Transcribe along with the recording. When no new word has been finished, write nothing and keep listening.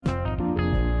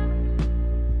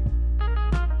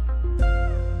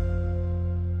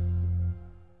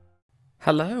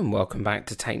Hello and welcome back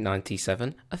to Take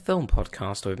 97, a film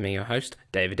podcast with me, your host,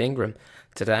 David Ingram.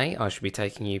 Today I shall be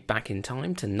taking you back in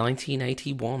time to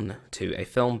 1981 to a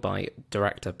film by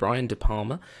director Brian De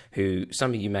Palma, who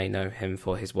some of you may know him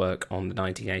for his work on the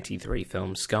 1983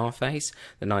 film Scarface,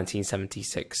 the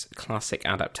 1976 classic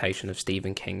adaptation of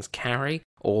Stephen King's Carrie,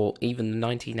 or even the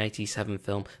 1987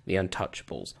 film The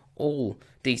Untouchables. All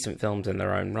decent films in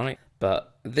their own right.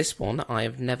 But this one I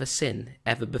have never seen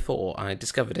ever before. I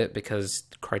discovered it because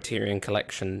Criterion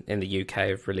Collection in the UK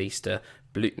have released a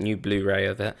new Blu-ray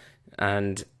of it,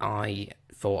 and I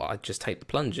thought I'd just take the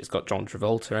plunge. It's got John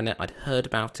Travolta in it. I'd heard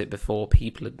about it before.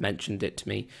 People had mentioned it to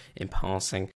me in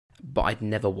passing, but I'd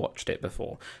never watched it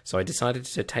before. So I decided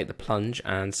to take the plunge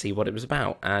and see what it was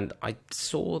about. And I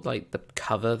saw like the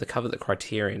cover that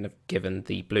Criterion have given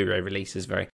the Blu-ray release is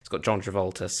it's got John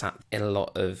Travolta sat in a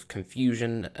lot of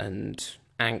confusion and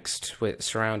angst,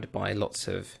 surrounded by lots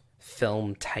of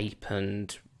film tape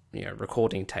and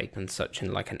recording tape and such,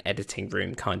 in like an editing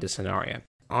room kind of scenario.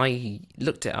 I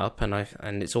looked it up and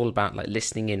it's all about like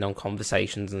listening in on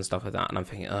conversations and stuff like that, and I'm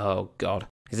thinking, oh god,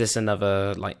 is this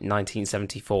another like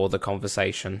 1974 The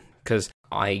Conversation? Because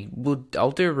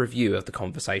I'll do a review of The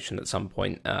Conversation at some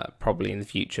point, probably in the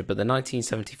future, but the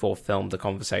 1974 film The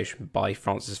Conversation by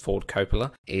Francis Ford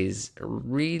Coppola is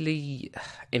really,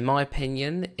 in my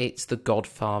opinion, it's the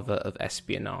godfather of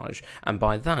espionage, and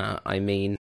by that I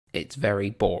mean it's very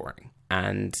boring.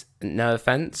 And no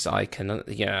offense, I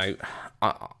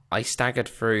staggered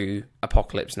through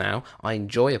Apocalypse Now. I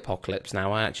enjoy Apocalypse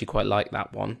Now. I actually quite like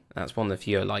that one. That's one of the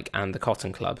few I like, and The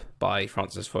Cotton Club by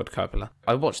Francis Ford Coppola.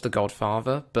 I watched The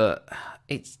Godfather, but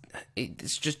it's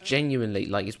just genuinely,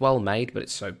 like, it's well made, but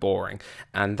it's so boring.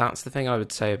 And that's the thing I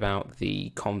would say about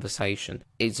The Conversation.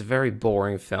 It's a very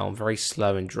boring film, very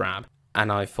slow and drab. And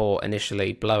I thought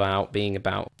initially, Blowout being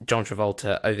about John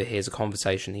Travolta overhears a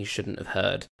conversation he shouldn't have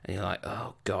heard. And you're like,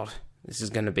 oh god, this is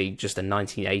going to be just a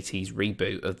 1980s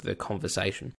reboot of The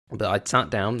Conversation. But I sat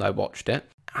down, I watched it,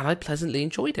 and I pleasantly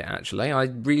enjoyed it, actually. I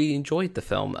really enjoyed the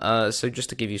film. So just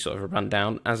to give you sort of a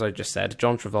rundown, as I just said,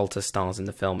 John Travolta stars in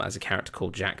the film as a character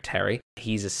called Jack Terry.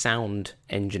 He's a sound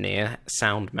engineer,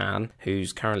 sound man,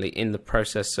 who's currently in the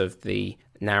process of the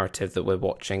narrative that we're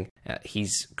watching.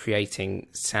 He's creating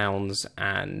sounds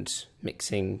and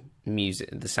mixing music,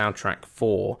 the soundtrack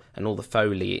for, and all the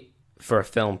Foley for a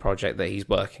film project that he's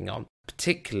working on.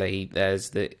 Particularly,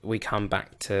 we come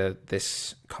back to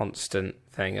this constant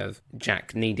thing of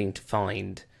Jack needing to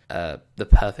find the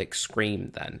perfect scream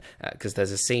then, because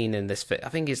there's a scene in this I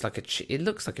think it's like it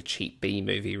looks like a cheap B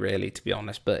movie, really, to be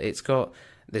honest, but it's got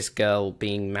this girl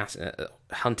being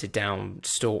hunted down,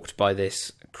 stalked by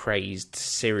this crazed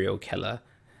serial killer,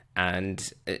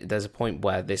 and there's a point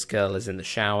where this girl is in the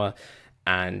shower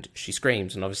and she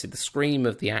screams, and obviously the scream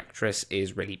of the actress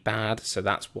is really bad, so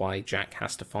that's why Jack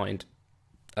has to find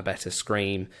a better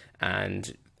scream.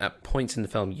 And at points in the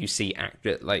film you see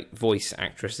voice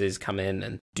actresses come in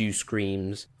and do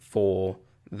screams for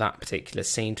that particular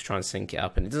scene to try and sync it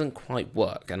up, and it doesn't quite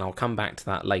work, and I'll come back to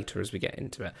that later as we get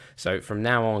into it. So from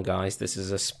now on, guys, this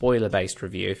is a spoiler-based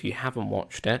review. If you haven't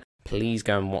watched it, please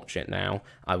go and watch it now.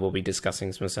 I will be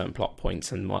discussing some certain plot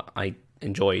points and what I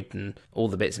enjoyed and all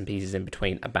the bits and pieces in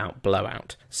between about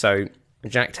Blowout. So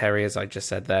Jack Terry, as I just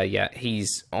said there,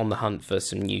 he's on the hunt for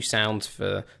some new sounds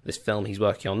for this film he's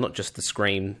working on, not just the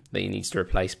scream that he needs to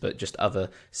replace, but just other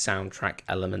soundtrack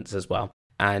elements as well.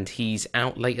 And he's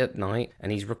out late at night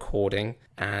and he's recording,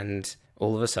 and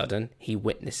all of a sudden he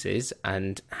witnesses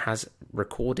and has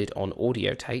recorded on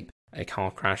audio tape a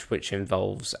car crash which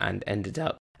involves and ended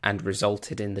up and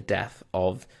resulted in the death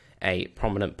of a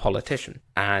prominent politician.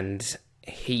 And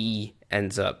he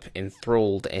ends up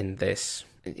enthralled in this.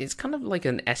 It's kind of like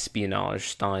an espionage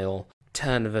style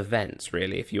turn of events,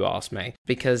 really, if you ask me,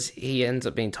 because he ends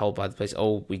up being told by the police,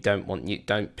 oh, we don't want you,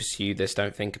 don't pursue this,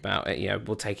 don't think about it,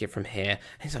 we'll take it from here.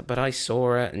 And he's like, but I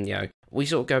saw it, and we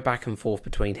sort of go back and forth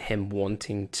between him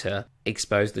wanting to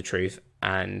expose the truth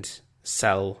and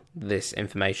sell this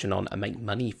information on and make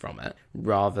money from it,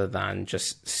 rather than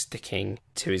just sticking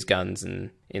to his guns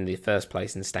and in the first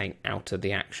place and staying out of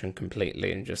the action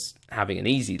completely and just having an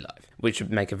easy life, which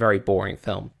would make a very boring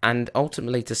film. And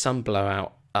ultimately, to sum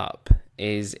Blowout up,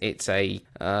 it's a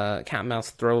cat and mouse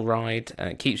thrill ride.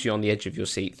 It keeps you on the edge of your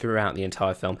seat throughout the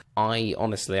entire film. I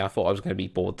thought I was going to be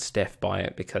bored stiff by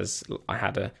it, because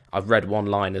I've read one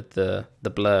line of the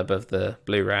blurb of the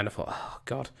Blu-ray and I thought, oh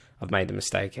god, I've made a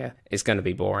mistake here. It's going to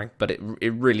be boring, but it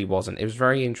really wasn't. It was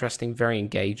very interesting, very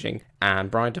engaging,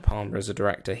 and Brian De Palma as a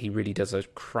director, he really does a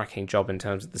cracking job in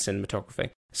terms of the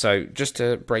cinematography. So just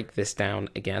to break this down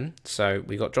again, so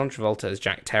we got John Travolta as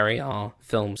Jack Terry, our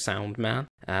film sound man.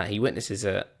 He witnesses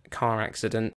a car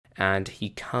accident and he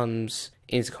comes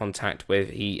into contact with,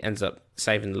 he ends up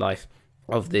saving the life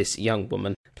of this young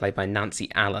woman played by Nancy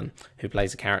Allen, who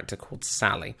plays a character called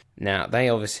Sally. Now, they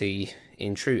obviously,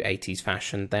 in true 80s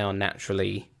fashion, they are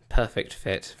naturally perfect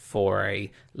fit for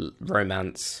a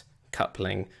romance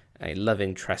coupling, a love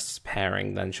interests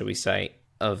pairing, then shall we say,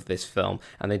 of this film,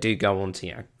 and they do go on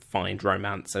to, find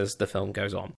romance as the film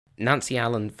goes on. Nancy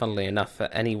Allen, funnily enough, for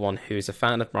anyone who is a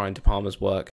fan of Brian De Palma's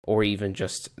work, or even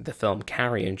just the film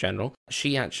Carrie in general,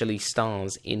 she actually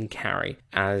stars in Carrie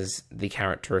as the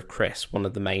character of Chris, one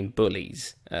of the main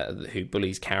bullies, who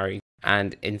bullies Carrie.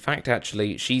 And in fact,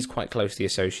 actually, she's quite closely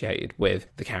associated with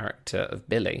the character of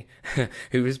Billy,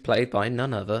 who is played by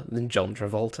none other than John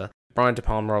Travolta. Brian De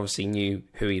Palma obviously knew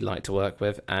who he liked to work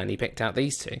with, and he picked out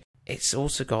these two. It's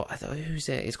also got, who's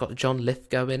it? It's got John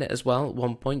Lithgow in it as well. At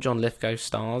one point, John Lithgow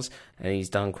stars, and he's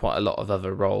done quite a lot of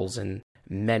other roles in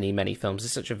many, many films.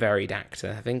 He's such a varied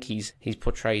actor. I think he's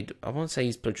portrayed, I want to say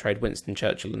he's portrayed Winston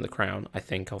Churchill in The Crown, I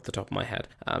think, off the top of my head.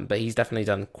 But he's definitely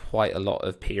done quite a lot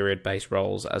of period-based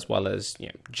roles, as well as,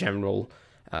 general,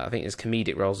 I think there's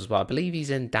comedic roles as well. I believe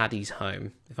he's in Daddy's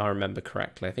Home, if I remember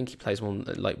correctly. I think he plays one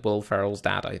like Will Ferrell's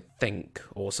dad, I think,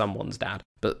 or someone's dad.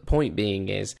 But point being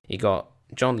is, you got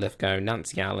John Lithgow,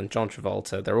 Nancy Allen, John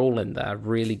Travolta, they're all in there,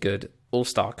 really good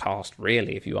all-star cast,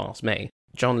 really, if you ask me.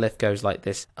 John Lithgow's like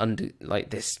this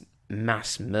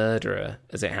mass murderer,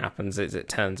 as it happens, as it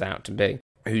turns out to be,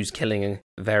 who's killing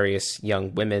various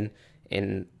young women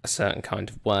in a certain kind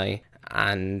of way,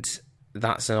 and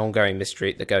that's an ongoing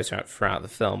mystery that goes throughout the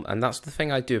film, and that's the thing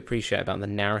I do appreciate about the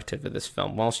narrative of this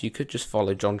film. Whilst you could just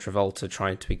follow John Travolta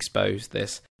trying to expose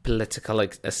this political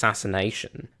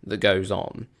assassination that goes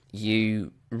on,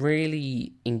 you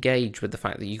really engage with the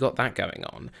fact that you got that going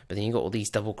on, but then you got all these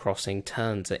double-crossing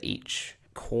turns at each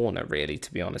corner, really,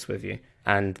 to be honest with you.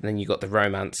 And then you got the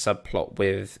romance subplot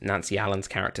with Nancy Allen's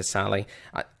character, Sally.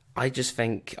 I just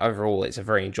think, overall, it's a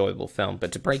very enjoyable film.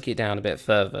 But to break it down a bit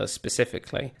further,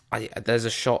 specifically, there's a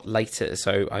shot later,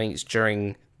 so I think it's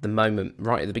during the moment,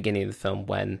 right at the beginning of the film,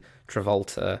 when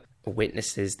Travolta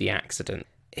witnesses the accident.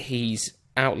 He's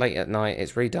out late at night,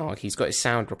 it's really dark, he's got his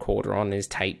sound recorder on his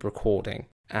tape recording,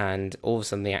 and all of a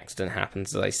sudden the accident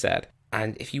happens, as I said.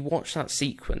 And if you watch that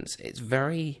sequence, it's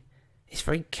very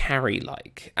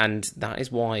Carrie-like, and that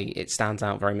is why it stands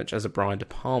out very much as a Brian De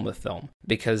Palma film,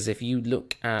 because if you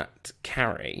look at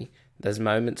Carrie, there's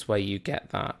moments where you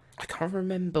get that, I can't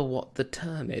remember what the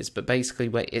term is, but basically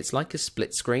where it's like a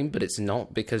split screen, but it's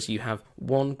not, because you have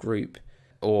one group,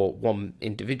 or one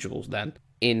individual then,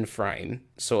 in frame,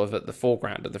 sort of at the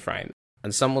foreground of the frame,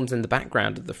 and someone's in the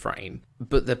background of the frame,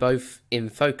 but they're both in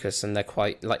focus, and they're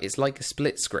quite, it's like a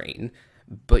split screen,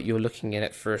 but you're looking at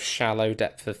it for a shallow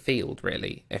depth of field,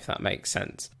 really, if that makes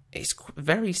sense. It's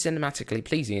very cinematically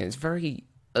pleasing, and it's very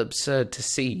absurd to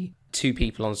see two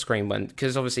people on screen when,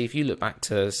 because obviously if you look back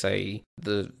to, say,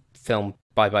 the film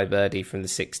Bye Bye Birdie from the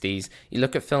 60s, you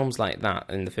look at films like that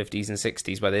in the 50s and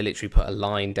 60s where they literally put a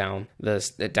line down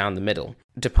the middle.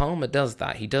 De Palma does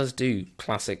that. He does do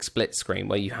classic split screen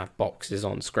where you have boxes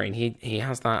on screen. He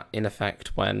has that in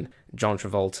effect when John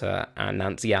Travolta and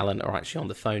Nancy Allen are actually on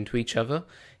the phone to each other.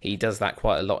 He does that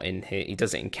quite a lot in here. He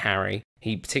does it in Carrie.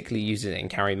 He particularly uses it in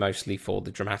Carrie mostly for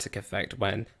the dramatic effect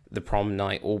when the prom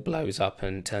night all blows up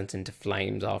and turns into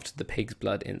flames after the pig's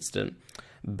blood incident.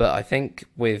 But I think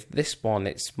with this one,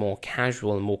 it's more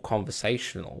casual and more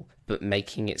conversational, but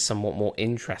making it somewhat more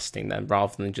interesting then,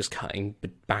 rather than just cutting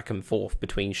back and forth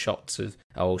between shots of,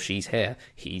 oh, she's here,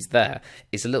 he's there.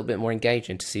 It's a little bit more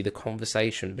engaging to see the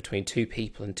conversation between two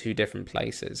people in two different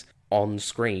places on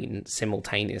screen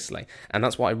simultaneously. And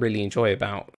that's what I really enjoy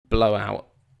about Blowout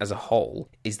as a whole,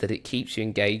 is that it keeps you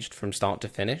engaged from start to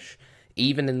finish.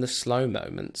 Even in the slow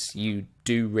moments, you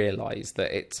do realise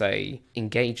that it's a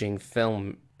engaging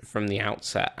film from the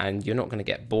outset, and you're not going to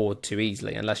get bored too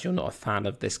easily unless you're not a fan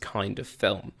of this kind of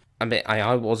film. I mean,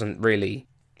 I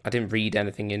didn't read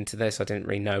anything into this, I didn't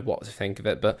really know what to think of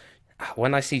it, but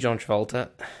when I see John Travolta,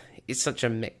 it's such a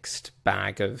mixed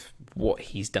bag of what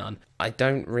he's done. I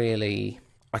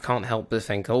can't help but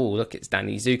think, oh, look, it's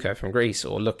Danny Zuko from Grease,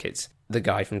 or look, it's the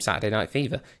guy from Saturday Night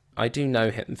Fever. I do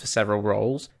know him for several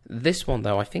roles. This one,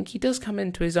 though, I think he does come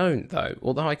into his own, though,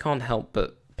 although I can't help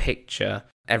but picture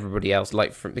everybody else,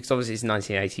 because obviously it's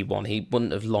 1981, he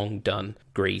wouldn't have long done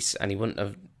Grease, and he wouldn't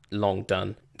have long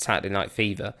done Saturday Night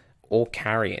Fever, or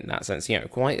Carrie in that sense,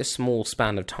 quite a small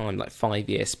span of time, like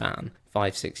 5-year span,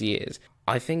 5-6 years.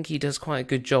 I think he does quite a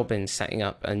good job in setting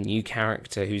up a new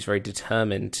character who's very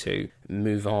determined to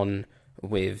move on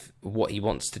with what he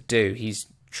wants to do. He's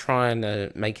trying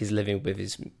to make his living with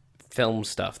his film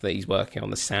stuff that he's working on,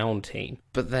 the sound team.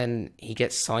 But then he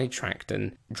gets sidetracked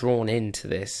and drawn into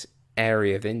this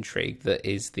area of intrigue that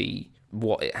is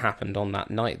what it happened on that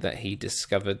night that he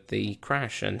discovered the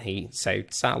crash and he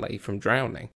saved Sally from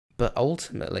drowning. But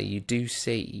ultimately, you do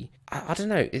see, I don't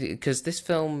know, because this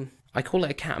film, I call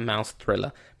it a cat and mouse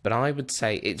thriller, but I would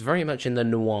say it's very much in the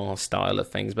noir style of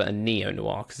things, but a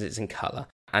neo-noir because it's in colour.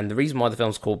 And the reason why the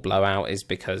film's called Blowout is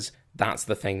because that's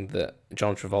the thing that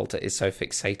John Travolta is so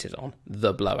fixated on,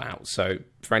 the blowout. So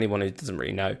for anyone who doesn't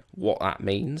really know what that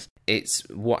means, it's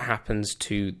what happens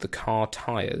to the car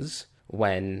tyres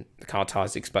when the car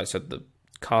tyres explode. So the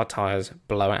car tyres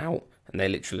blow out and they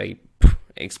literally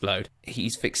explode.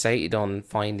 He's fixated on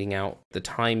finding out the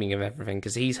timing of everything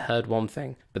because he's heard one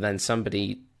thing, but then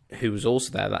somebody who was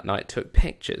also there that night took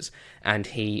pictures, and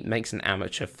he makes an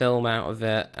amateur film out of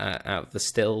it, out of the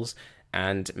stills,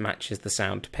 and matches the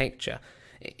sound to picture.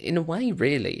 In a way,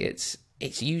 really, it's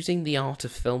using the art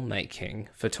of filmmaking,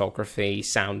 photography,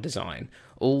 sound design,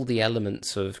 all the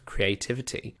elements of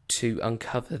creativity to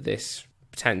uncover this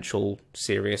potential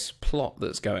serious plot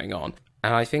that's going on.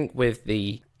 And I think with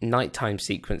the nighttime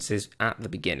sequences at the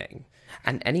beginning,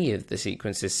 and any of the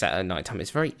sequences set at nighttime,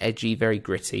 it's very edgy, very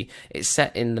gritty. It's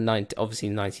set in the obviously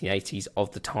 1980s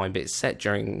of the time, but it's set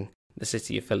during the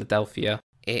city of Philadelphia.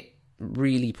 It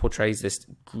really portrays this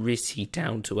gritty,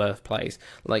 down-to-earth place.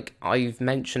 Like I've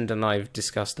mentioned and I've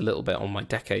discussed a little bit on my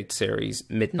Decade series,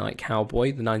 Midnight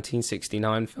Cowboy, the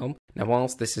 1969 film. Now,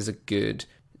 whilst this is a good,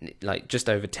 just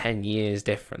over 10 years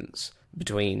difference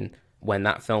between when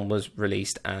that film was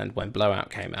released and when Blowout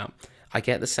came out, I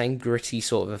get the same gritty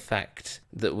sort of effect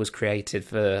that was created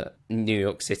for New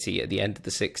York City at the end of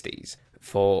the 60s,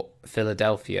 for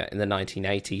Philadelphia in the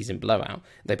 1980s in Blowout.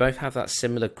 They both have that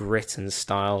similar grit and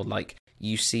style. Like,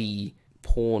 you see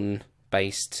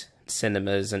porn-based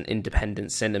cinemas and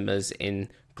independent cinemas in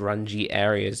grungy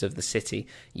areas of the city.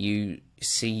 You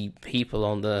see people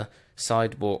on the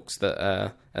sidewalks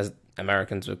that, as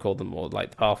Americans would call them, or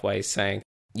like the pathways, saying,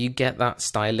 you get that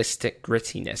stylistic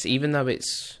grittiness, even though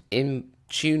it's in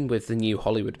tune with the new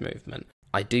Hollywood movement.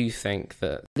 I do think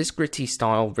that this gritty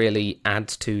style really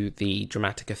adds to the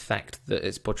dramatic effect that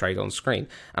is portrayed on screen.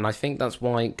 And I think that's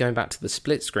why, going back to the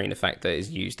split screen effect that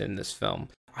is used in this film,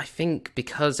 I think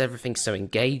because everything's so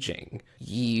engaging,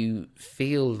 you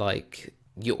feel like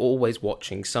you're always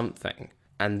watching something,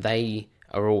 and they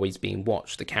are always being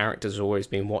watched. The characters are always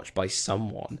being watched by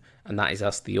someone, and that is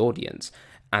us, the audience.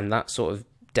 And that sort of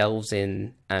delves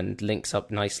in and links up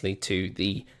nicely to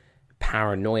the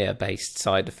paranoia-based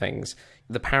side of things.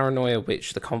 The paranoia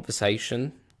which The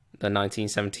Conversation, the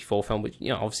 1974 film, which,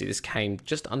 obviously this came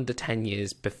just under 10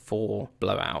 years before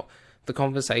Blowout. The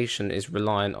Conversation is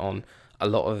reliant on a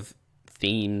lot of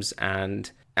themes and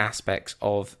aspects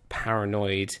of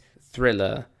paranoid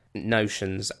thriller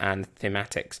notions and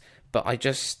thematics. But I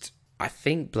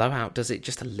think Blowout does it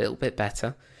just a little bit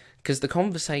better. Because The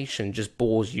Conversation just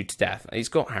bores you to death. It's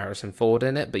got Harrison Ford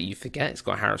in it, but you forget it's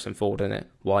got Harrison Ford in it.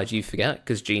 Why do you forget?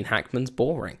 Because Gene Hackman's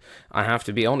boring. I have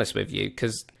to be honest with you,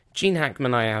 because Gene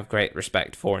Hackman I have great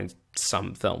respect for in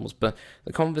some films, but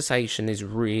The Conversation is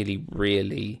really,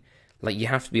 really, you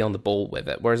have to be on the ball with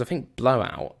it. Whereas I think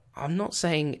Blowout, I'm not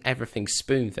saying everything's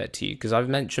spoon-fed to you, because I've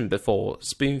mentioned before,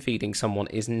 spoon-feeding someone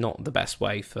is not the best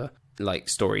way for,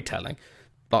 storytelling.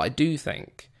 But I do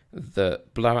think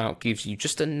that Blowout gives you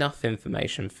just enough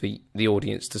information for the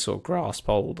audience to sort of grasp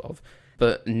hold of,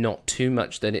 but not too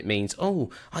much that it means, oh,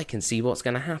 I can see what's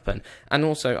going to happen. And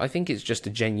also, I think it's just a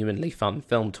genuinely fun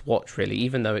film to watch, really,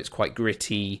 even though it's quite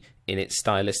gritty in its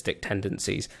stylistic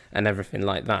tendencies and everything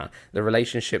like that. The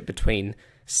relationship between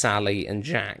Sally and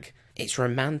Jack, it's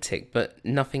romantic, but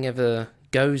nothing ever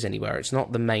goes anywhere. It's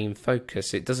not the main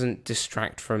focus. It doesn't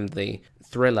distract from the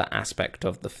thriller aspect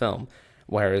of the film.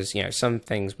 Whereas, some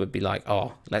things would be like,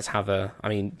 oh, let's have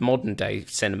modern day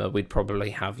cinema, we'd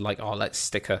probably have let's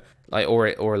stick a bad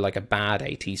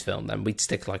 80s film, then we'd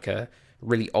stick a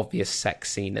really obvious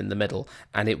sex scene in the middle,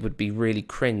 and it would be really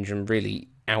cringe and really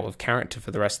out of character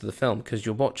for the rest of the film, because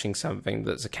you're watching something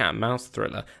that's a cat and mouse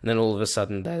thriller, and then all of a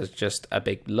sudden there's just a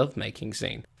big lovemaking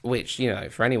scene, which,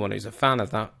 for anyone who's a fan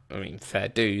of that, fair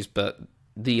dues, but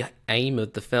the aim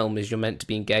of the film is you're meant to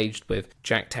be engaged with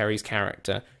Jack Terry's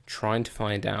character, trying to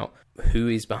find out who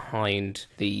is behind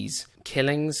these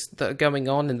killings that are going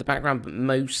on in the background, but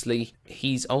mostly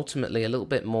he's ultimately a little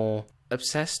bit more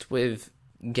obsessed with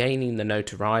gaining the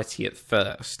notoriety at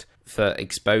first for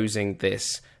exposing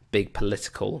this big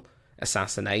political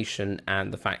assassination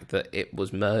and the fact that it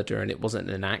was murder and it wasn't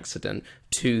an accident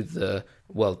to the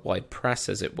worldwide press,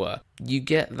 as it were. You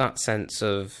get that sense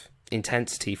of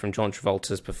intensity from John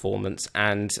Travolta's performance,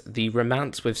 and the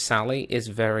romance with Sally is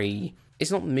very... It's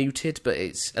not muted, but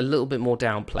it's a little bit more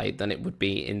downplayed than it would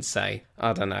be in, say,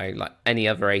 I don't know, like any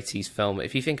other 80s film.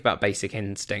 If you think about Basic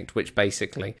Instinct, which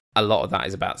basically a lot of that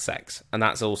is about sex, and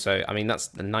that's also, I mean, that's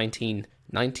the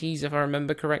 1990s, if I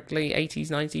remember correctly, 80s,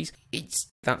 90s.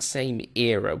 It's that same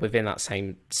era, within that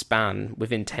same span,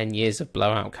 within 10 years of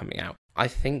Blowout coming out. I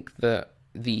think that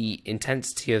the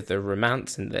intensity of the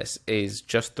romance in this is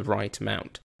just the right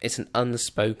amount. It's an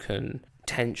unspoken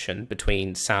tension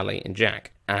between Sally and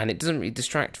Jack, and it doesn't really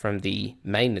distract from the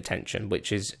main attention,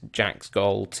 which is Jack's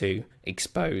goal to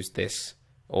expose this,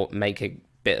 or make a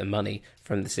bit of money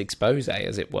from this expose,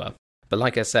 as it were. But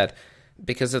like I said,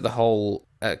 because of the whole,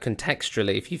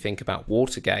 contextually, if you think about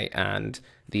Watergate and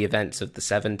the events of the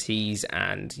 70s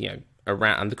and, you know,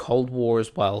 around and the Cold War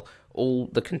as well, all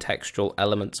the contextual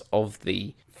elements of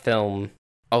the film,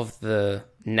 of the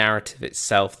narrative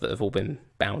itself, that have all been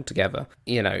bound together.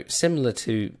 You know, similar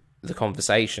to The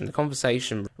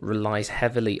Conversation relies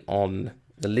heavily on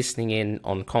the listening in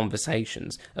on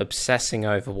conversations, obsessing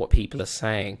over what people are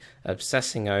saying,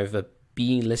 obsessing over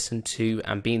being listened to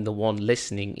and being the one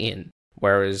listening in.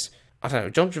 Whereas, I don't know,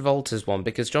 John Travolta's one,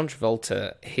 because John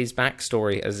Travolta, his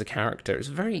backstory as a character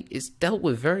is dealt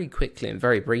with very quickly and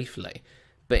very briefly,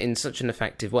 but in such an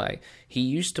effective way. He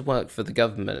used to work for the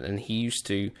government, and he used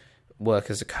to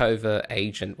work as a covert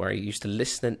agent, where he used to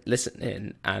listen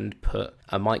in and put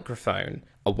a microphone,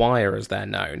 a wire as they're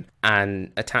known,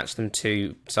 and attach them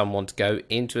to someone to go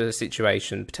into a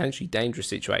situation, potentially dangerous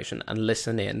situation, and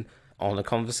listen in on a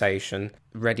conversation,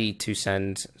 ready to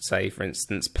send, say, for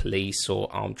instance, police or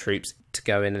armed troops to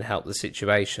go in and help the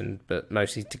situation, but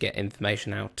mostly to get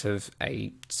information out of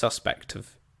a suspect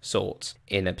of sorts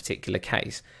in a particular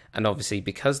case. And obviously,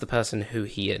 because the person who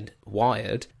he had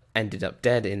wired ended up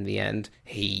dead in the end,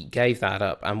 he gave that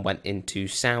up and went into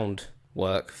sound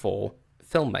work for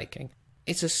filmmaking.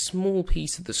 It's a small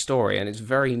piece of the story, and it's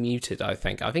very muted, I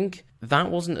think. I think that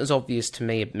wasn't as obvious to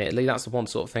me, admittedly. That's the one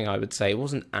sort of thing I would say. It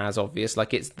wasn't as obvious.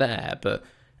 Like, it's there, but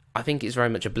I think it's very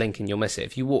much a blink and you'll miss it.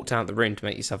 If you walked out the room to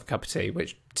make yourself a cup of tea,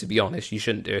 which, to be honest, you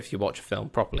shouldn't do if you watch a film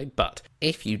properly, but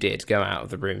if you did go out of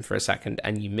the room for a second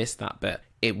and you missed that bit,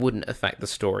 it wouldn't affect the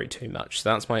story too much.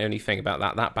 So that's my only thing about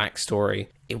that. That backstory,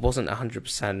 it wasn't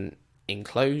 100%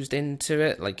 enclosed into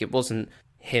it. Like, it wasn't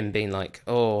him being like,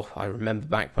 oh, I remember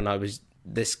back when I was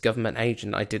this government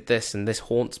agent, I did this and this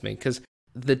haunts me. Because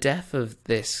the death of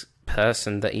this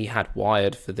person that he had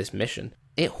wired for this mission,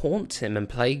 it haunts him and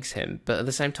plagues him, but at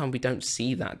the same time we don't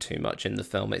see that too much in the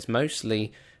film. It's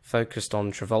mostly focused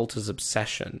on Travolta's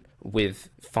obsession with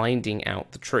finding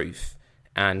out the truth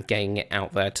and getting it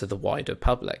out there to the wider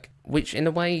public, which in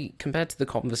a way, compared to The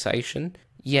Conversation,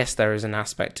 yes, there is an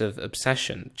aspect of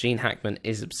obsession. Gene Hackman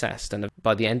is obsessed, and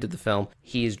by the end of the film,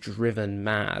 he is driven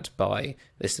mad by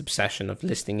this obsession of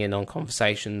listening in on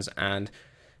conversations and,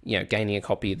 you know, gaining a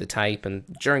copy of the tape. And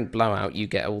during Blowout, you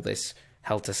get all this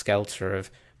helter-skelter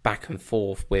of back and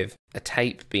forth with a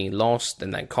tape being lost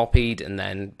and then copied and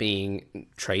then being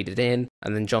traded in.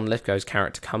 And then John Lithgow's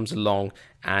character comes along,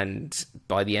 and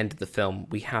by the end of the film,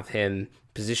 we have him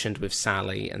positioned with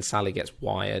Sally, and Sally gets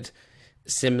wired.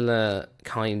 Similar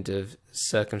kind of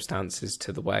circumstances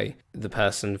to the way the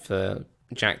person for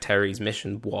Jack Terry's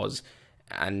mission was.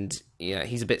 And, yeah,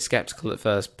 he's a bit skeptical at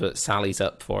first, but Sally's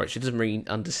up for it. She doesn't really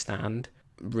understand,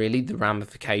 really, the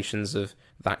ramifications of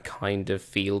that kind of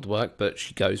field work, but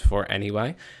she goes for it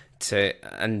anyway.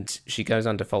 And she goes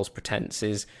under false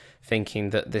pretenses,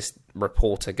 thinking that this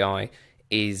reporter guy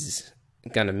is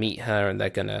going to meet her and they're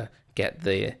going to get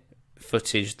the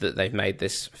footage that they've made,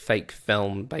 this fake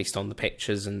film based on the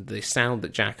pictures and the sound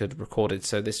that Jack had recorded.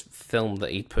 So this film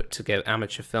that he'd put together,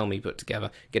 amateur film he put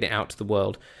together, get it out to the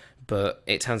world. But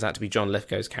it turns out to be John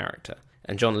Lithgow's character.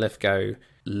 And John Lithgow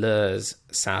lures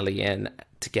Sally in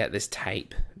to get this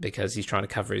tape because he's trying to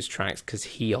cover his tracks, because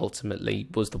he ultimately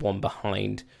was the one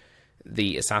behind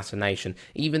the assassination.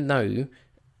 Even though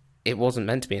it wasn't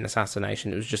meant to be an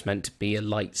assassination, it was just meant to be a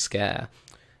light scare.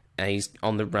 And he's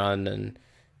on the run and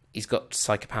he's got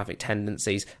psychopathic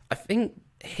tendencies. I think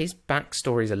his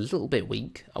backstory is a little bit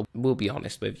weak, I will be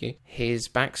honest with you. His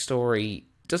backstory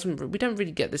we don't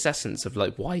really get this essence of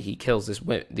like why he kills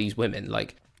these women.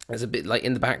 Like, there's a bit like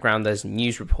in the background there's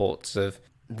news reports of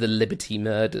the Liberty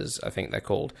murders, I think they're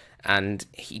called, and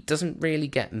he doesn't really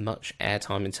get much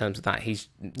airtime in terms of that. He's,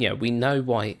 you know, we know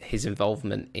why his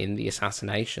involvement in the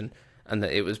assassination, and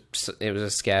that it was a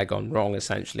scare gone wrong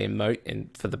essentially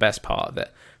for the best part of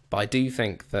it, But I do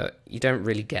think that you don't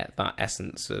really get that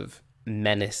essence of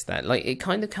menace then. Like, it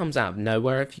kind of comes out of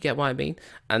nowhere, if you get what I mean.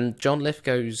 And John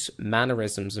Lithgow's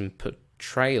mannerisms and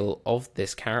portrayal of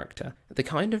this character, they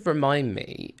kind of remind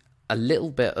me a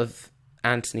little bit of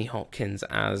Anthony Hopkins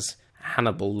as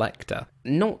Hannibal Lecter.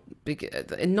 Not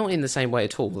in the same way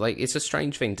at all. Like, it's a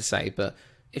strange thing to say, but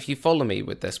if you follow me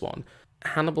with this one,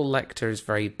 Hannibal Lecter is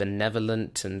very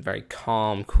benevolent and very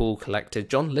calm, cool, collected.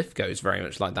 John Lithgow is very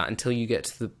much like that until you get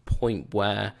to the point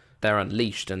where they're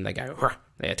unleashed and they go, "Rah,"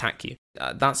 they attack you.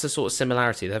 That's the sort of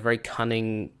similarity. They're very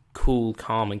cunning, cool,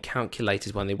 calm, and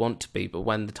calculated when they want to be, but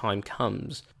when the time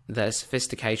comes, their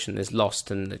sophistication is lost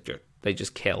and they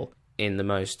just kill in the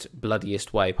most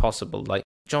bloodiest way possible. Like,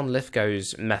 John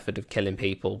Lithgow's method of killing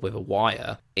people with a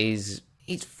wire it's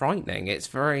frightening.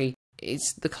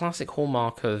 It's the classic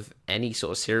hallmark of any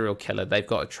sort of serial killer. They've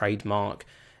got a trademark.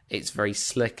 It's very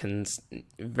slick and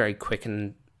very quick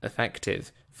and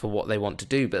effective for what they want to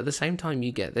do. But at the same time,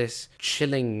 you get this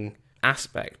chilling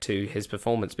aspect to his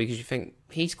performance because you think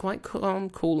he's quite calm,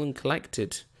 cool, and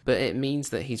collected. But it means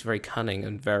that he's very cunning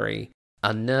and very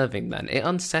unnerving then. It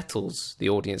unsettles the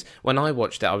audience. When I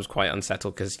watched it, I was quite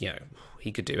unsettled because,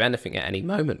 he could do anything at any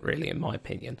moment, really, in my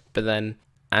opinion. But then...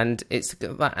 And it's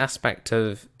that aspect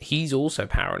of he's also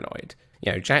paranoid.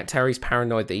 Jack Terry's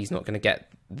paranoid that he's not going to get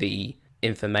the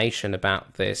information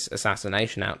about this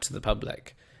assassination out to the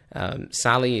public.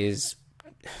 Sally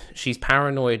she's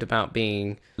paranoid about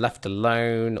being left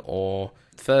alone, or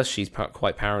first she's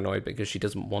quite paranoid because she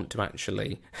doesn't want to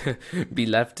actually be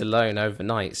left alone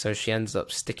overnight. So she ends up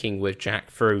sticking with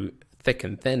Jack through thick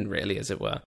and thin, really, as it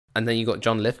were. And then you got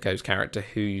John Lithgow's character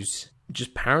who's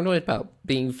just paranoid about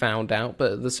being found out,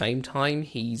 but at the same time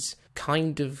he's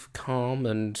kind of calm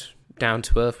and down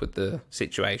to earth with the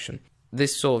situation.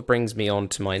 This sort of brings me on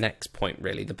to my next point,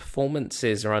 really. The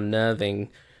performances are unnerving,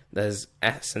 there's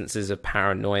essences of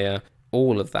paranoia,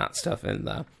 all of that stuff in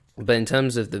there. But in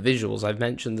terms of the visuals, I've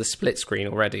mentioned the split screen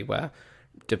already, where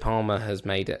De Palma has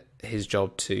made it his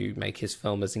job to make his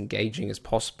film as engaging as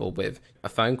possible with a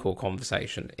phone call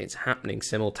conversation. It's happening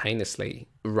simultaneously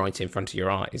right in front of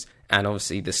your eyes. And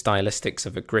obviously the stylistics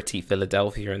of a gritty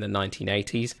Philadelphia in the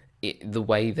 1980s, the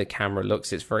way the camera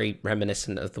looks, it's very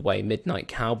reminiscent of the way Midnight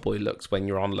Cowboy looks when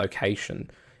you're on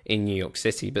location in New York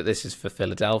City, but this is for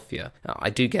Philadelphia. I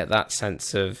do get that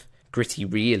sense of gritty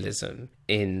realism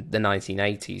in the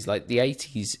 1980s. Like, the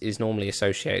 80s is normally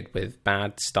associated with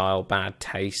bad style, bad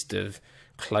taste of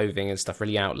clothing and stuff,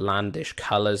 really outlandish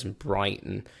colours and bright,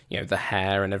 and the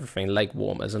hair and everything, leg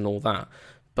warmers and all that.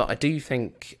 But I do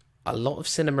think a lot of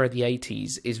cinema of the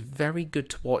 80s is very good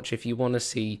to watch if you want to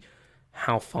see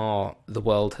how far the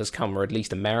world has come, or at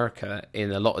least America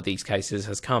in a lot of these cases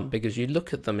has come, because you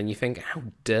look at them and you think how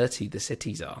dirty the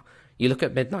cities are. You look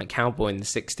at Midnight Cowboy in the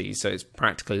 60s, so it's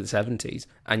practically the 70s,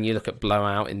 and you look at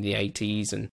Blowout in the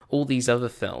 80s, and all these other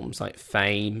films like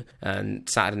Fame and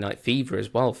Saturday Night Fever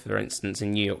as well, for instance,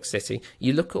 in New York City.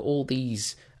 You look at all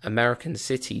these American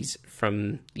cities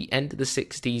from the end of the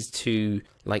 60s to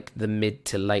like the mid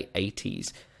to late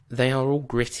 80s. They are all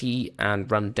gritty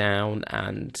and run down,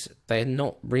 and they're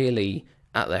not really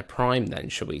at their prime then,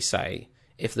 shall we say.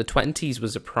 If the 20s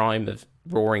was a prime of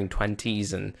roaring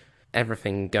 20s and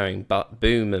everything going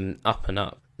boom and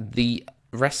up, the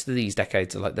rest of these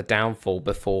decades are like the downfall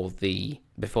before they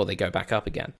go back up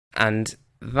again. And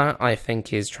that, I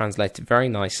think, is translated very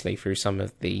nicely through some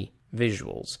of the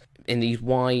visuals in these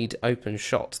wide open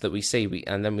shots that we see,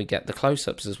 and then we get the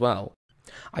close-ups as well.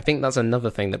 I think that's another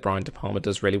thing that Brian De Palma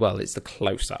does really well. It's the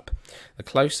close-up. The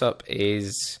close-up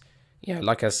is,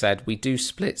 like I said, we do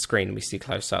split screen, we see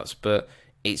close-ups, but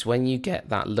it's when you get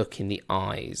that look in the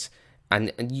eyes.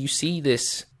 And you see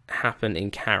this happen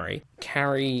in Carrie.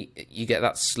 Carrie, you get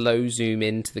that slow zoom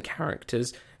into the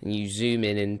characters, and you zoom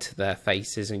into their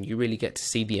faces, and you really get to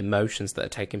see the emotions that are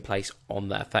taking place on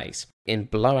their face. In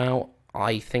Blowout,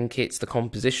 I think it's the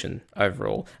composition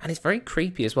overall, and it's very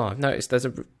creepy as well. I've noticed there's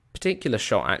a particular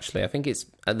shot, actually, I think it's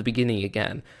at the beginning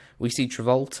again, we see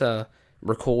Travolta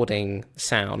recording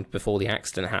sound before the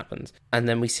accident happens, and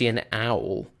then we see an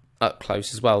owl up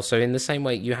close as well. So in the same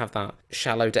way you have that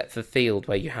shallow depth of field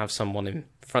where you have someone in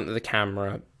front of the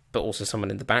camera but also someone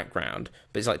in the background,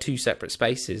 but it's like two separate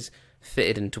spaces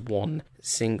fitted into one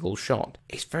single shot.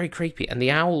 It's very creepy. And the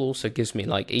owl also gives me,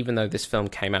 like, even though this film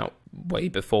came out way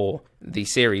before the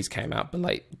series came out, but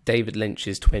like David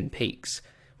Lynch's Twin Peaks,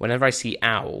 whenever I see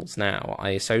owls now,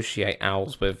 I associate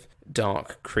owls with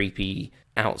dark, creepy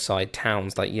outside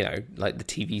towns, like, like the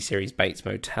TV series Bates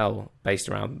Motel, based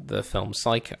around the film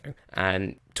Psycho,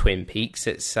 and Twin Peaks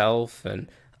itself, and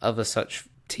other such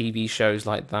TV shows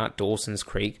like that, Dawson's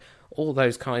Creek. all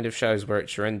those kind of shows where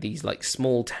you're in these like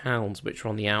small towns which are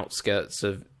on the outskirts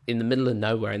of, in the middle of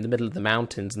nowhere, in the middle of the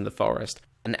mountains and the forest.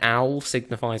 An owl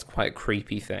signifies quite a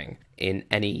creepy thing in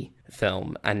any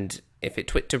film, and if it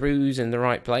twitteroos in the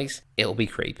right place, it'll be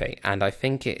creepy. And I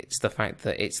think it's the fact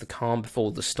that it's the calm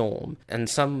before the storm, and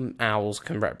some owls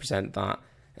can represent that.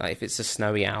 Like if it's a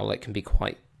snowy owl, it can be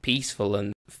quite peaceful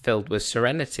and filled with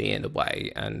serenity in a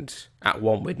way, and at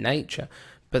one with nature.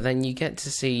 But then you get to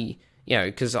see, you know,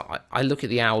 because I look at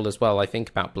the owl as well, I think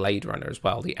about Blade Runner as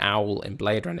well. The owl in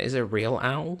Blade Runner, is it a real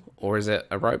owl or is it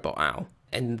a robot owl?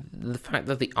 And the fact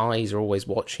that the eyes are always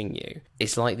watching you,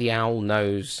 it's like the owl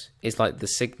knows, it's like the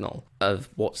signal of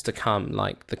what's to come,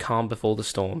 like the calm before the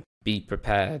storm. Be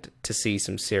prepared to see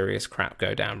some serious crap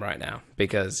go down right now,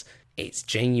 because it's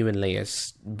genuinely a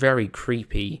very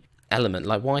creepy element.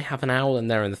 Like, why have an owl in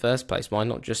there in the first place? Why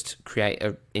not just create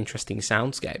an interesting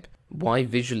soundscape? Why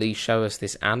visually show us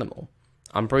this animal?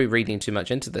 I'm probably reading too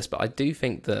much into this, but I do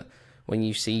think that when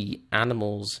you see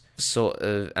animals sort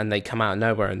of, and they come out of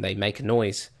nowhere and they make a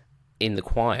noise in the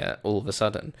quiet, all of a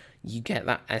sudden, you get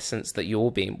that essence that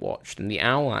you're being watched. And the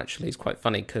owl actually is quite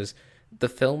funny, because the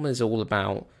film is all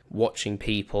about watching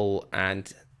people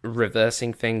and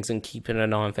reversing things and keeping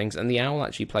an eye on things. And the owl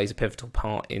actually plays a pivotal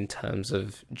part in terms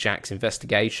of Jack's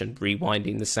investigation,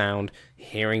 rewinding the sound,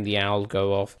 hearing the owl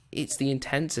go off. It's the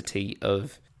intensity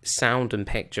of sound and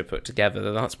picture put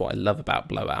together. That's what I love about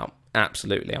Blowout.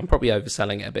 Absolutely. I'm probably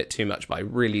overselling it a bit too much, but I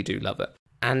really do love it.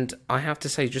 And I have to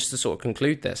say, just to sort of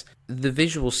conclude this, the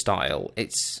visual style,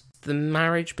 it's the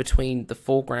marriage between the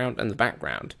foreground and the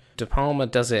background. De Palma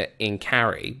does it in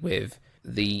Carrie with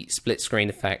the split screen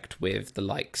effect, with the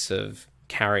likes of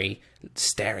Carrie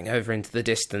staring over into the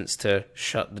distance to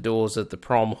shut the doors of the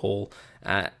prom hall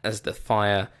as the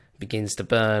fire begins to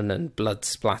burn and blood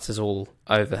splatters all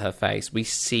over her face. We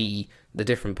see the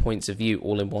different points of view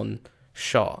all in one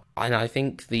shot. And I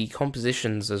think the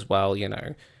compositions as well, you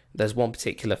know, there's one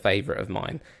particular favourite of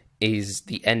mine, is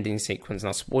the ending sequence.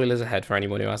 Now, spoilers ahead for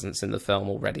anyone who hasn't seen the film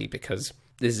already, because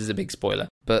this is a big spoiler.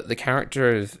 But the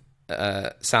character of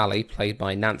Sally, played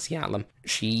by Nancy Allen,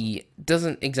 she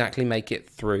doesn't exactly make it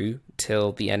through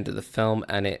till the end of the film,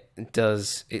 and it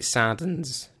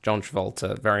saddens John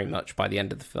Travolta very much by the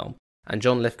end of the film. And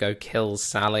John Lithgow kills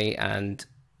Sally, and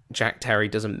Jack Terry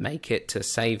doesn't make it to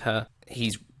save her.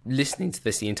 He's listening to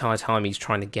this the entire time. He's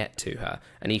trying to get to her,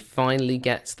 and he finally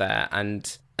gets there.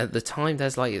 And at the time,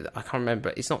 there's like, I can't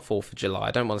remember, it's not 4th of July,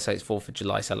 I don't want to say it's 4th of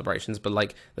July celebrations, but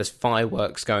like there's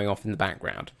fireworks going off in the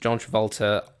background. John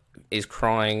Travolta is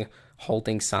crying,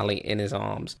 holding Sally in his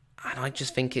arms, and I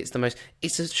just think it's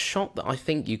a shot that I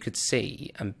think you could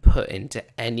see and put into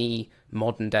any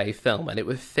modern day film, and it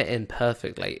would fit in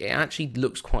perfectly. It actually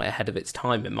looks quite ahead of its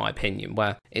time, in my opinion,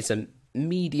 where it's a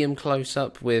medium close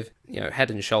up with, you know, head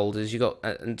and shoulders. You got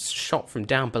and shot from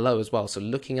down below as well, so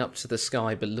looking up to the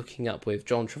sky, but looking up with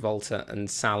John Travolta and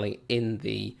Sally in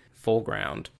the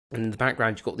foreground. And in the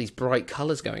background, you've got these bright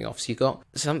colours going off. So you've got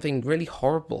something really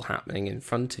horrible happening in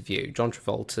front of you. John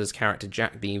Travolta's character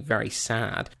Jack being very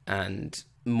sad and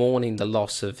mourning the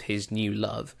loss of his new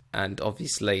love. And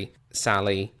obviously,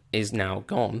 Sally is now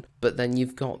gone. But then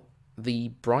you've got the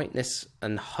brightness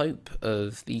and hope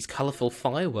of these colourful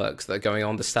fireworks that are going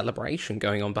on, the celebration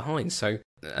going on behind. So,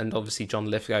 and obviously John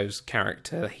Lithgow's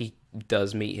character, he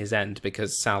does meet his end,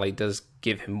 because Sally does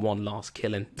give him one last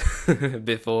killing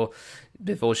before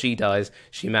she dies.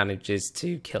 She manages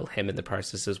to kill him in the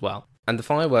process as well. And the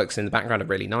fireworks in the background are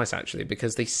really nice, actually,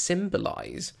 because they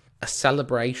symbolise a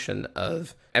celebration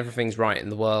of everything's right in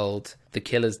the world, the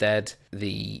killer's dead,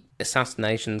 the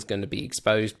assassination's going to be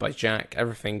exposed by Jack,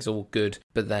 everything's all good.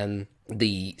 But then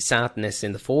the sadness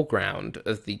in the foreground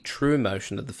of the true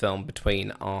emotion of the film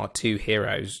between our two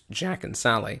heroes, Jack and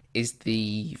Sally, is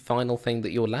the final thing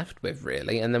that you're left with,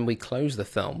 really. And then we close the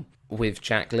film with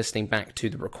Jack listening back to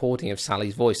the recording of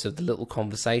Sally's voice, of the little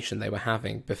conversation they were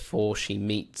having before she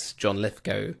meets John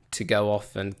Lithgow to go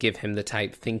off and give him the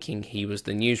tape, thinking he was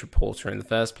the news reporter in the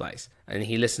first place. And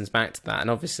he listens back to that, and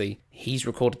obviously he's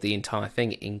recorded the entire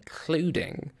thing,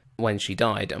 including when she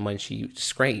died and when she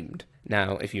screamed.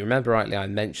 Now, if you remember rightly, I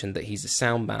mentioned that he's a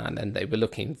sound man, and they were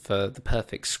looking for the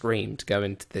perfect scream to go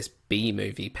into this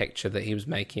B-movie picture that he was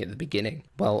making at the beginning.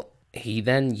 Well, he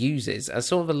then uses as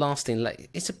sort of a lasting...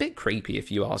 it's a bit creepy if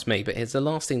you ask me, but it's a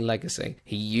lasting legacy.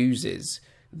 He uses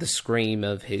the scream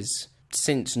of his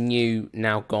since new,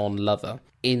 now gone lover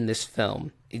in this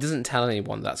film. He doesn't tell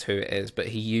anyone that's who it is, but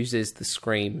he uses the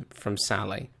scream from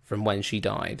Sally from when she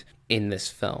died in this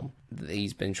film.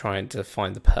 He's been trying to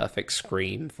find the perfect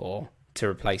scream for to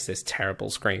replace this terrible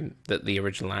scream that the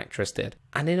original actress did.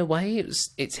 And in a way,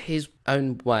 it's his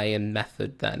own way and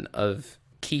method then of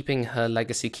keeping her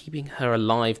legacy, keeping her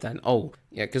alive then. Oh,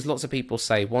 yeah, because lots of people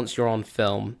say once you're on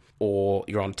film or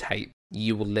you're on tape,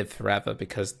 you will live forever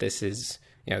because this is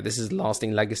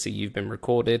lasting legacy. You've been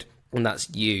recorded, and that's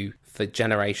you for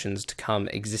generations to come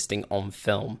existing on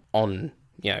film, on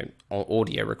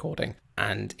audio recording.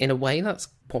 And in a way, that's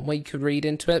one way you could read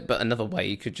into it, but another way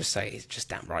you could just say it's just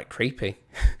downright creepy.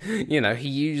 He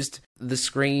used the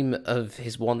scream of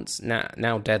his once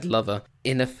now dead lover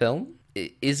in a film.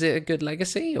 Is it a good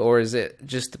legacy, or is it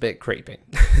just a bit creepy?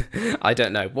 I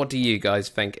don't know. What do you guys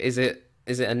think? Is it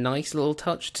a nice little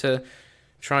touch to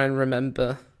try and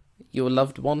remember your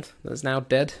loved one that's now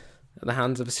dead at the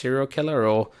hands of a serial killer,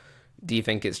 or do you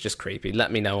think it's just creepy?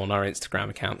 Let me know on our Instagram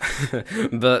account.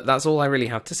 But that's all I really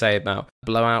have to say about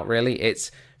Blowout, really.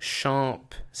 It's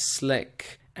sharp,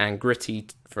 slick, and gritty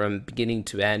from beginning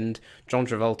to end. John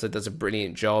Travolta does a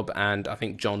brilliant job, and I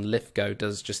think John Lithgow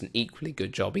does just an equally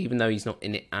good job, even though he's not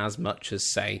in it as much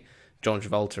as, say, John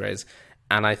Travolta is.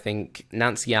 And I think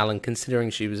Nancy Allen, considering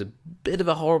she was a bit of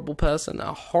a horrible person,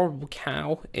 a horrible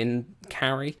cow in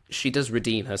Carrie, she does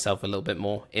redeem herself a little bit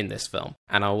more in this film.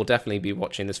 And I will definitely be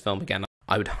watching this film again.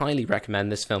 I would highly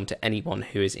recommend this film to anyone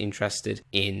who is interested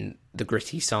in the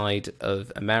gritty side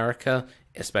of America,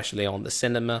 especially on the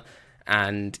cinema,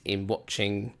 and in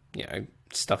watching,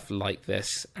 stuff like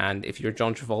this. And if you're a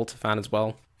John Travolta fan as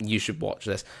well, you should watch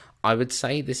this. I would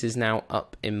say this is now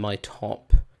up in my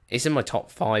top... It's in my top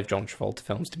 5 John Travolta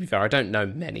films, to be fair. I don't know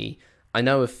many. I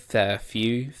know a fair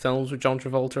few films with John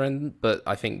Travolta in them, but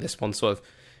I think this one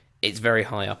it's very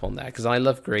high up on there, because I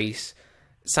love Grease.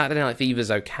 Saturday Night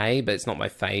Fever's okay, but it's not my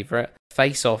favourite.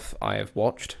 Face Off, I have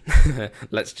watched.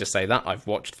 Let's just say that. I've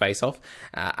watched Face Off.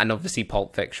 And obviously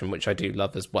Pulp Fiction, which I do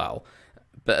love as well.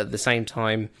 But at the same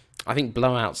time, I think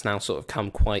Blowout's now sort of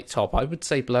come quite top. I would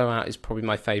say Blowout is probably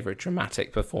my favourite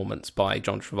dramatic performance by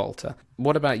John Travolta.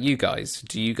 What about you guys?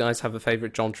 Do you guys have a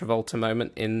favourite John Travolta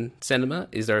moment in cinema?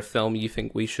 Is there a film you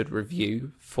think we should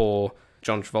review for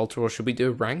John Travolta, or should we do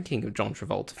a ranking of John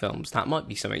Travolta films? That might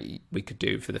be something we could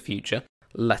do for the future.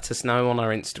 Let us know on our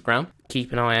Instagram.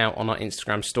 Keep an eye out on our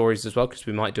Instagram stories as well, because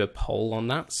we might do a poll on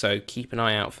that. So keep an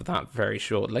eye out for that very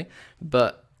shortly.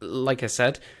 But like I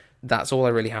said, that's all I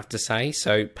really have to say.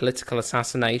 So Political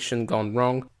Assassination gone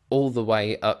wrong, all the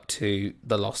way up to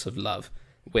The Loss of Love,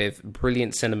 with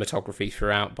brilliant cinematography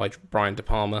throughout by Brian De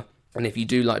Palma. And if you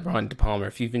do like Brian De Palma,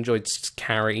 if you've enjoyed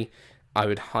Carrie, I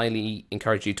would highly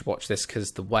encourage you to watch this,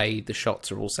 because the way the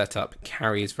shots are all set up,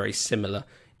 Carrie is very similar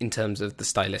in terms of the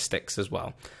stylistics as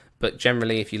well. But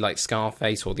generally, if you like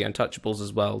Scarface or The Untouchables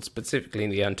as well, specifically in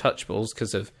The Untouchables,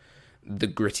 because of the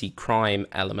gritty crime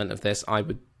element of this, I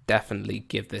would definitely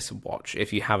give this a watch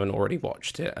if you haven't already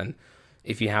watched it. And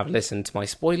if you have listened to my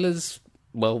spoilers,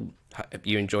 well, hope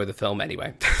you enjoy the film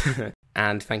anyway.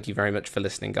 And thank you very much for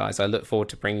listening, guys. I look forward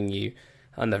to bringing you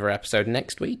another episode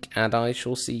next week, and I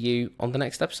shall see you on the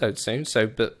next episode soon.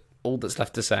 But all that's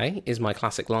left to say is my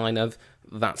classic line of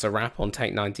that's a wrap on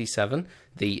Take 97,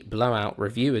 the Blowout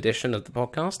review edition of the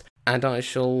podcast, and I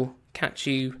shall catch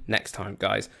you next time,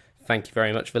 guys. Thank you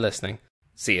very much for listening.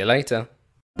 See you later.